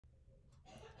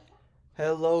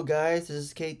Hello guys, this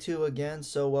is K2 again.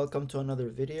 So welcome to another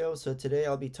video. So today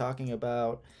I'll be talking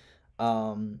about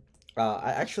um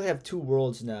I actually have two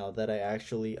worlds now that I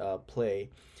actually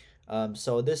play.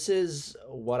 So this is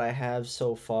what I have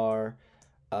so far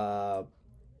uh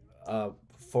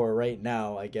for right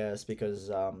now, I guess, because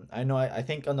I know I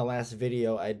think on the last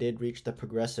video I did reach the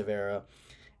progressive era,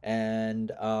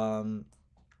 and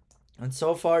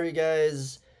so far you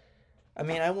guys, I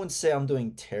mean, I wouldn't say I'm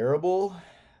doing terrible,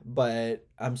 but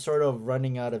I'm sort of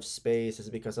running out of space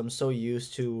is because I'm so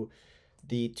used to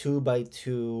the two by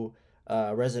two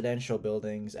residential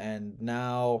buildings, and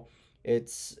now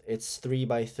it's three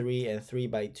by three and three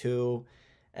by two,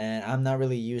 and I'm not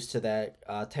really used to that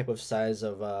type of size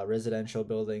of residential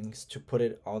buildings to put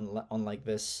it on like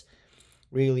this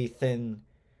really thin,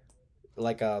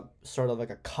 like a sort of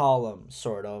like a column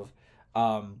sort of.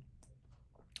 Um,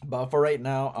 but for right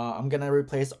now, I'm gonna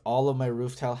replace all of my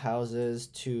roof tile houses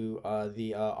to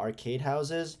the arcade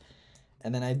houses,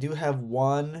 and then I do have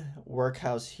one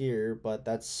workhouse here, but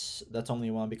that's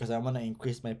only one because I want to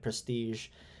increase my prestige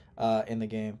in the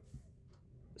game.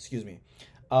 Excuse me.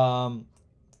 Um,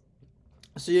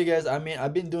 so you guys, I mean,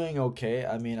 I've been doing okay.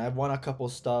 I mean, I've won a couple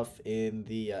stuff in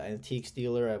the Antique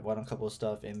Dealer. I've won a couple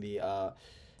stuff in the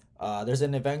there's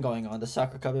an event going on, the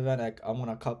Soccer Cup event. I won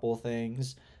a couple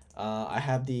things. I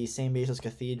have the St. Basil's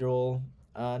Cathedral.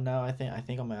 Now I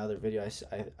think on my other video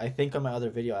I think on my other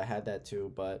video I had that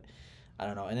too, but I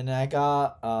don't know. And then I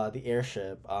got the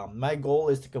airship. My goal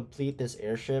is to complete this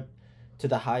airship to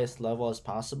the highest level as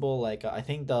possible. Like I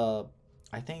think the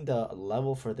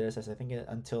level for this is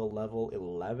until level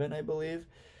 11, I believe.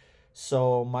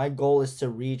 So my goal is to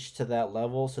reach to that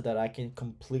level so that I can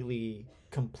completely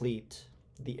complete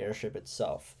the airship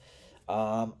itself.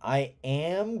 I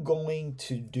am going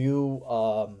to do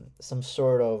some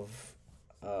sort of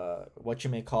what you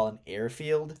may call an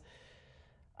airfield.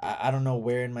 I don't know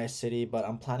where in my city, but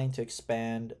I'm planning to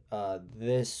expand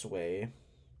this way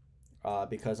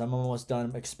because I'm almost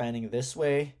done expanding this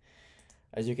way.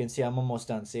 As you can see, I'm almost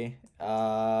done. See?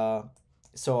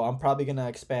 So I'm probably gonna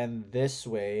expand this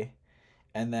way,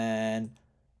 and then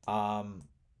um,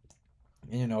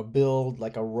 build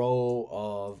like a row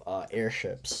of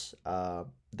airships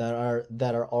that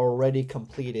are already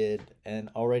completed and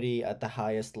already at the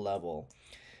highest level.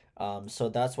 So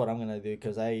that's what I'm gonna do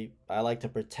because I like to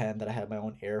pretend that I have my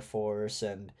own air force,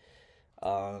 and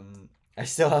I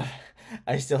still have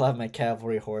I still have my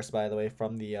cavalry horse, by the way,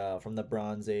 from the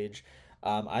Bronze Age.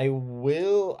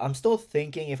 I'm still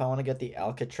thinking if I want to get the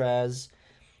Alcatraz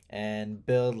and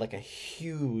build like a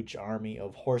huge army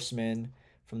of horsemen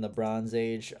from the Bronze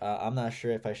Age. I'm not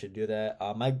sure if I should do that.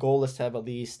 My goal is to have at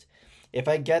least, if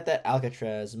I get that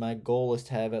Alcatraz, my goal is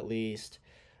to have at least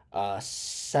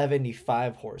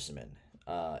 75 horsemen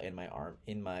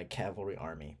in my cavalry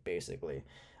army, basically.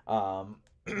 Um,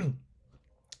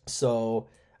 so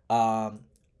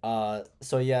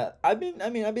so yeah, I've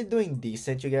been doing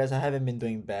decent, you guys. I haven't been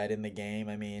doing bad in the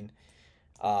game.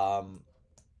 Um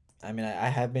I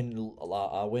have been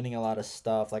winning a lot of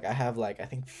stuff. Like I have like I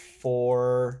think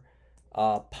four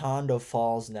Pondo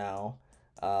Falls now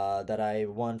that I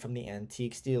won from the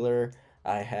Antiques dealer.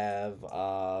 I have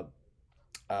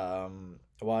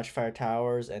Watchfire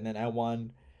Towers, and then I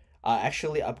won.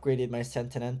 Actually upgraded my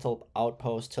Sentinel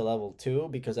Outpost to level 2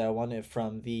 because I won it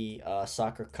from the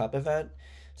Soccer Cup event.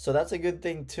 So that's a good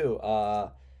thing too.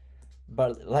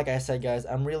 But like I said, guys,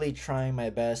 I'm really trying my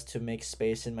best to make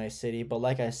space in my city. But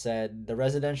like I said, the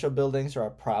residential buildings are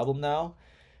a problem now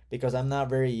because I'm not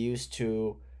very used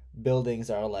to buildings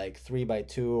that are like 3 by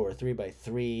 2 or 3 by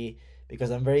 3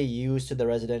 because I'm very used to the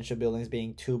residential buildings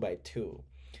being 2 by 2.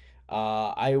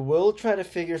 I will try to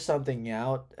figure something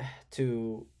out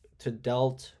to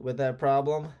dealt with that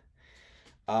problem.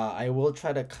 I will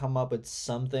try to come up with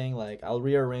something like I'll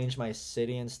rearrange my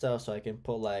city and stuff so I can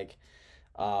put like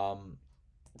um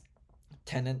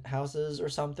tenant houses or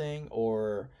something,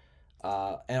 or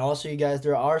and also you guys,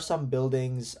 there are some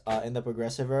buildings in the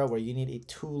progressive era where you need a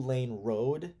 2 lane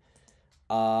road.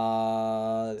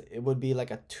 It would be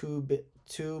like a 2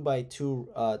 by 2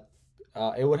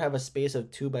 it would have a space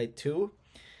of 2 by 2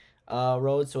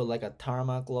 road, so like a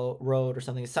road or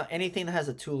something. So anything that has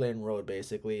a 2 lane road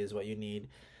basically is what you need,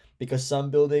 because some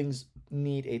buildings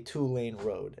need a 2 lane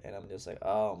road, and I'm just like,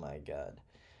 oh my god,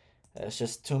 that's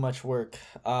just too much work.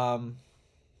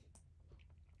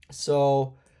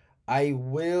 So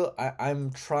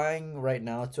I'm trying right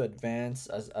now to advance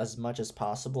as much as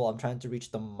possible. I'm trying to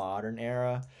reach the modern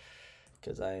era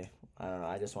because I don't know,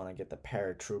 I just want to get the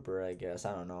paratrooper, I guess.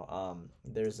 I don't know.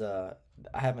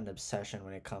 I have an obsession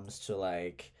when it comes to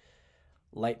like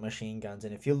light machine guns.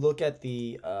 And if you look at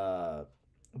the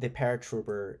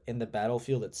paratrooper in the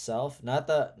battlefield itself, not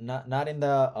in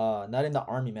the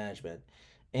army management,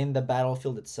 in the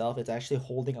battlefield itself, it's actually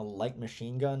holding a light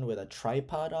machine gun with a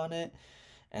tripod on it.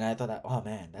 And I thought that, oh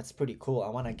man, that's pretty cool. I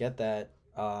want to get that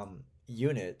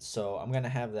unit, so I'm gonna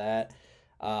have that.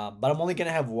 But I'm only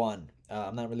gonna have one.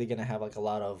 I'm not really gonna have like a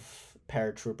lot of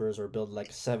paratroopers or build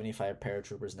like 75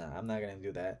 paratroopers now. I'm not gonna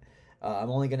do that. I'm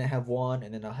only gonna have one,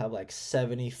 and then I'll have like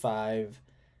 75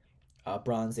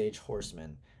 Bronze Age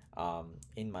horsemen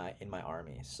in my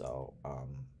army.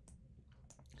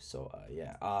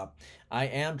 Yeah. I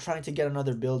am trying to get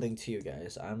another building to you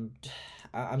guys.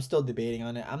 I'm still debating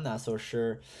on it. I'm not so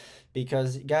sure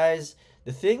because guys,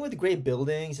 the thing with great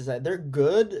buildings is that they're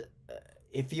good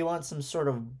if you want some sort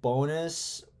of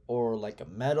bonus or like a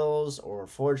medals or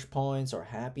forge points or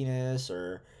happiness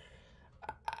or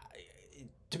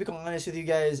to be honest with you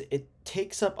guys, it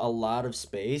takes up a lot of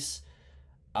space.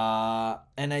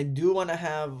 And I do want to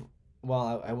have.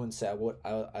 Well, I wouldn't say I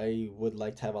would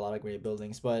like to have a lot of great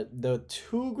buildings, but the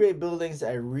two great buildings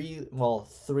that I really well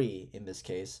three in this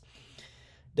case,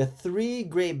 the three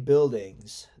great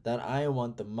buildings that I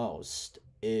want the most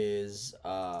is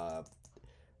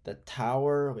the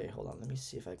tower. Wait, hold on. Let me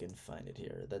see if I can find it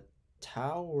here. The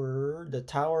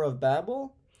Tower of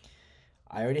Babel.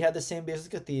 I already had the same base as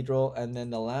Cathedral, and then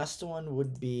the last one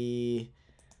would be.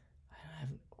 I don't have.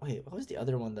 Wait, what was the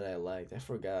other one that I liked? I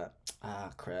forgot.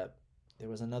 Ah, crap. There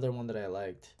was another one that I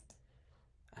liked.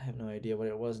 I have no idea what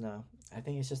it was now. I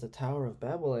think it's just the Tower of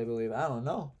Babel, I believe. I don't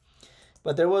know.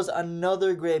 But there was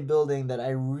another great building that I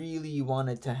really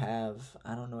wanted to have.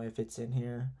 I don't know if it's in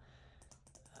here.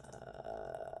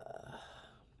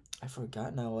 I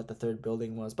forgot now what the third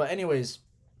building was. But anyways,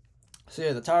 so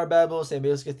yeah, the Tower of Babel, St.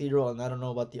 Basil's Cathedral, and I don't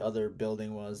know what the other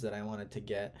building was that I wanted to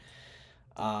get.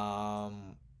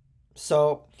 Um,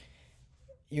 so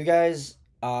you guys,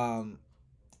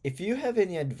 if you have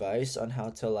any advice on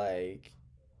how to like,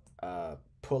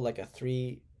 put like a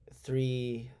three,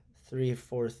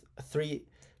 fourth,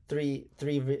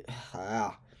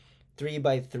 ah, 3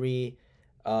 by 3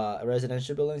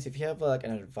 residential buildings, if you have like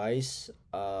an advice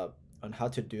on how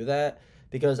to do that,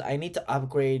 because I need to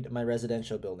upgrade my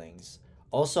residential buildings.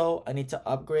 Also, I need to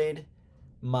upgrade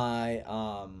my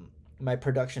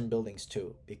production buildings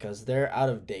too because they're out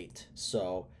of date.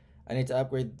 So I need to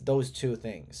upgrade those two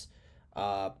things.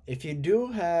 If you do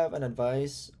have an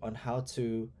advice on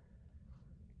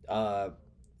uh,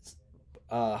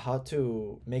 how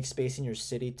to make space in your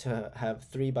city to have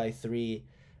 3 by 3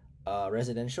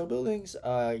 residential buildings,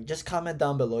 just comment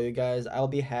down below, you guys. I'll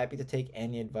be happy to take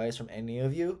any advice from any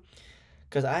of you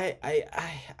because I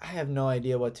have no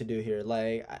idea what to do here.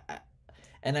 Like,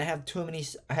 and I have too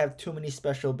many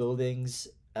special buildings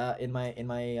in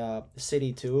my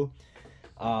city too.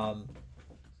 Um,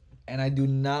 and I do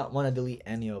not want to delete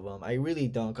any of them. I really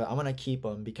don't. 'Cause I want to keep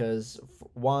them because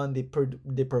one,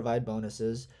 they provide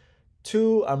bonuses.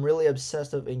 Two, I'm really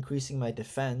obsessed of increasing my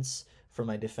defense for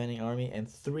my defending army, and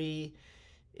three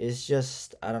is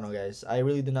just I don't know, guys. I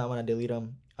really do not want to delete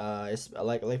them. It's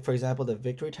like for example the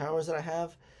victory towers that I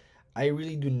have. I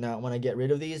really do not want to get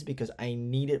rid of these because I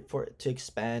need it for it to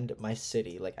expand my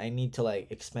city. Like I need to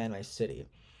like expand my city.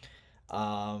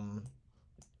 Um,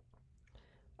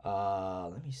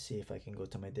 let me see if I can go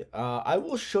to my I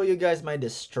will show you guys my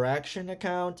distraction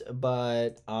account,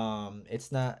 but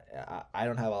it's not I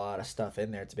don't have a lot of stuff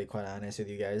in there to be quite honest with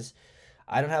you guys.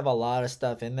 I don't have a lot of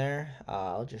stuff in there.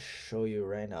 I'll just show you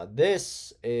right now.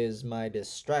 This is my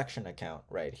distraction account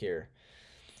right here.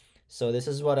 So this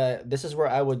is where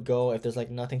I would go if there's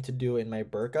like nothing to do in my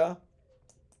burqa.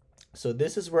 So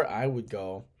this is where I would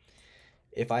go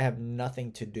if I have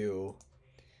nothing to do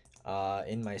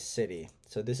in my city.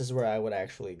 So this is where I would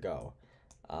actually go.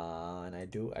 And I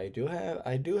do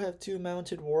have 2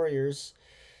 mounted warriors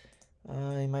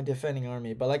in my defending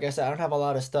army. But like I said, I don't have a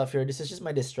lot of stuff here. This is just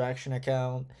my distraction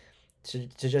account to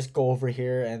just go over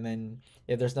here, and then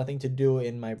if there's nothing to do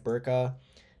in my burqa,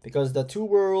 because the two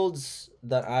worlds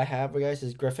that I have, guys,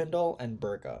 is Gryffindor and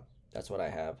burqa. That's what I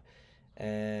have.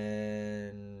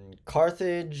 And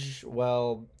Carthage,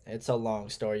 well, it's a long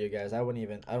story, you guys. I don't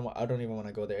even want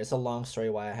to go there. It's a long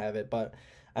story why I have it, but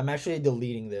I'm actually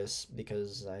deleting this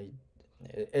because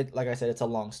it like I said, it's a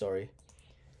long story.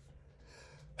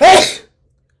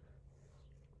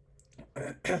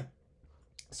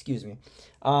 Excuse me.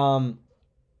 Um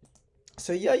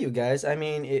so yeah, you guys, I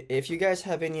mean, if you guys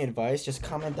have any advice, just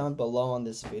comment down below on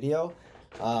this video.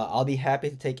 I'll be happy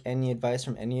to take any advice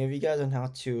from any of you guys on how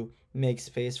to make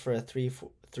space for a 3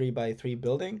 by 3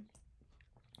 building.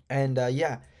 And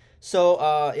yeah,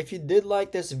 So if you did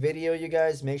like this video, you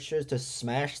guys, make sure to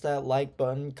smash that like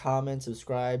button, comment,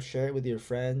 subscribe, share it with your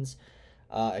friends,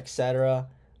 etc.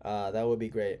 That would be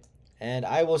great. And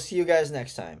I will see you guys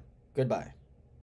next time. Goodbye.